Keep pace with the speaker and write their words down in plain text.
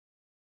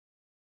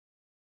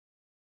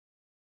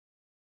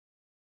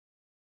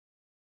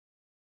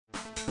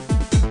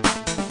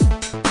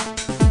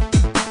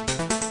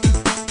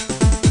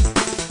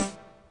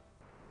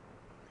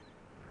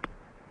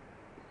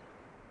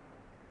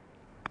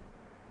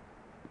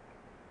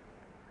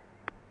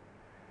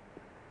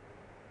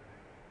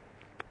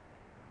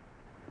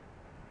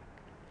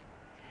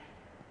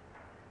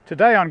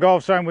Today on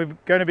Golf Zone we're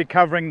going to be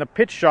covering the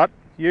pitch shot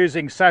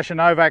using Sasha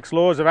Novak's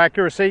laws of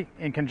accuracy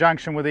in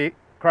conjunction with the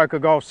Croker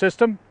golf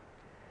system.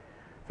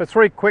 For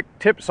 3 quick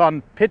tips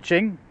on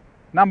pitching.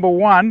 Number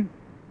 1,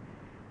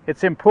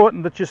 it's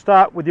important that you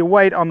start with your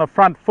weight on the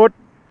front foot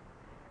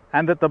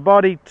and that the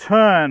body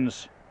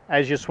turns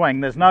as you swing.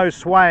 There's no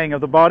swaying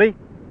of the body.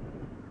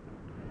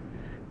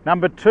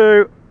 Number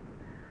 2,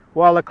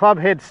 while the club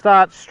head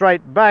starts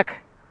straight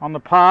back on the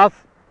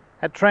path,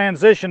 at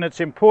transition it's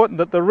important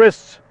that the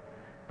wrists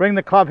bring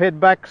the club head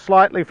back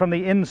slightly from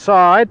the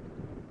inside.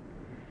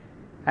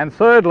 And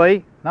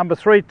thirdly, number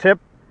 3 tip,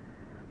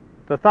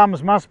 the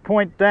thumbs must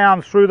point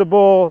down through the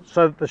ball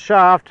so that the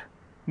shaft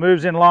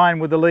moves in line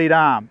with the lead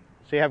arm,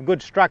 so you have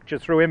good structure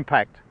through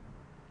impact.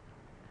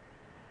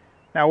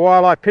 Now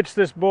while I pitched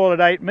this ball at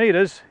 8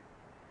 metres,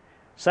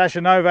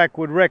 Sasha Novak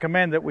would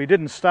recommend that we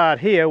didn't start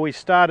here, we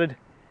started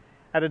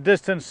at a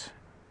distance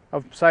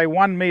of say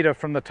 1 metre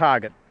from the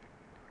target.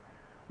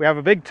 We have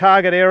a big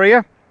target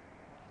area,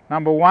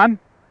 number 1.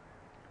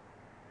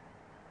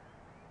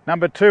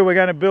 Number 2, we're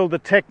going to build the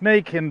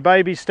technique in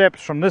baby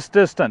steps from this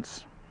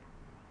distance.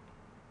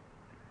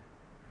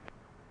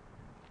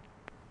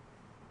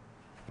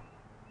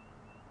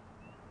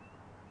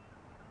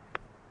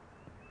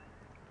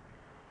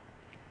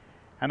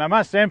 And I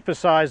must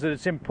emphasize that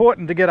it's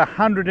important to get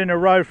 100 in a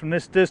row from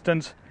this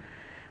distance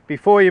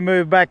before you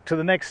move back to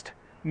the next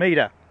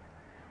metre.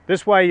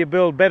 This way you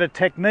build better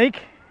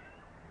technique,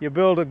 you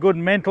build a good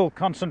mental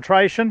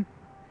concentration,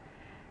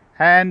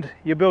 and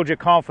you build your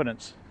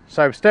confidence.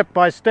 So step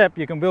by step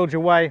you can build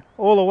your way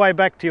all the way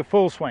back to your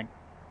full swing.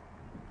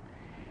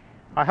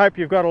 I hope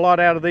you've got a lot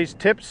out of these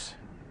tips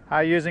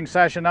using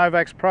Sasha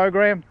Novak's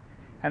program,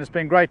 and it's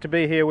been great to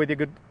be here with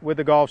you with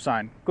the Golf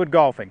Zone. Good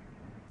golfing.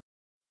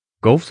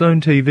 Golf Zone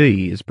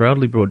TV is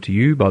proudly brought to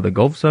you by the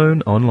Golf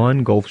Zone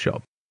online golf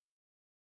shop.